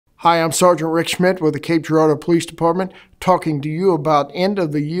Hi, I'm Sergeant Rick Schmidt with the Cape Girardeau Police Department, talking to you about end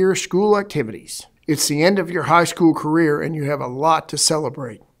of the year school activities. It's the end of your high school career and you have a lot to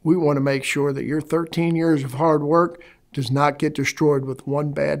celebrate. We want to make sure that your 13 years of hard work does not get destroyed with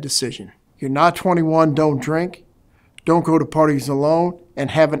one bad decision. You're not 21, don't drink, don't go to parties alone,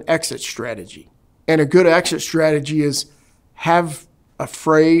 and have an exit strategy. And a good exit strategy is have a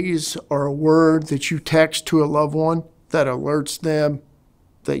phrase or a word that you text to a loved one that alerts them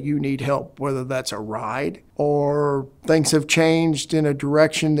that you need help, whether that's a ride or things have changed in a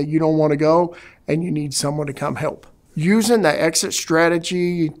direction that you don't want to go and you need someone to come help. Using the exit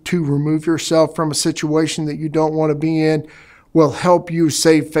strategy to remove yourself from a situation that you don't want to be in will help you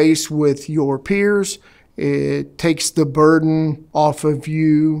save face with your peers. It takes the burden off of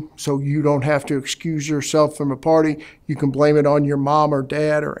you so you don't have to excuse yourself from a party. You can blame it on your mom or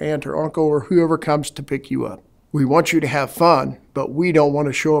dad or aunt or uncle or whoever comes to pick you up. We want you to have fun, but we don't want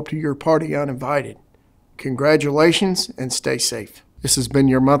to show up to your party uninvited. Congratulations and stay safe. This has been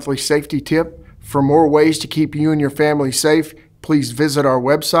your monthly safety tip. For more ways to keep you and your family safe, please visit our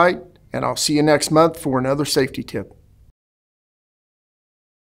website, and I'll see you next month for another safety tip.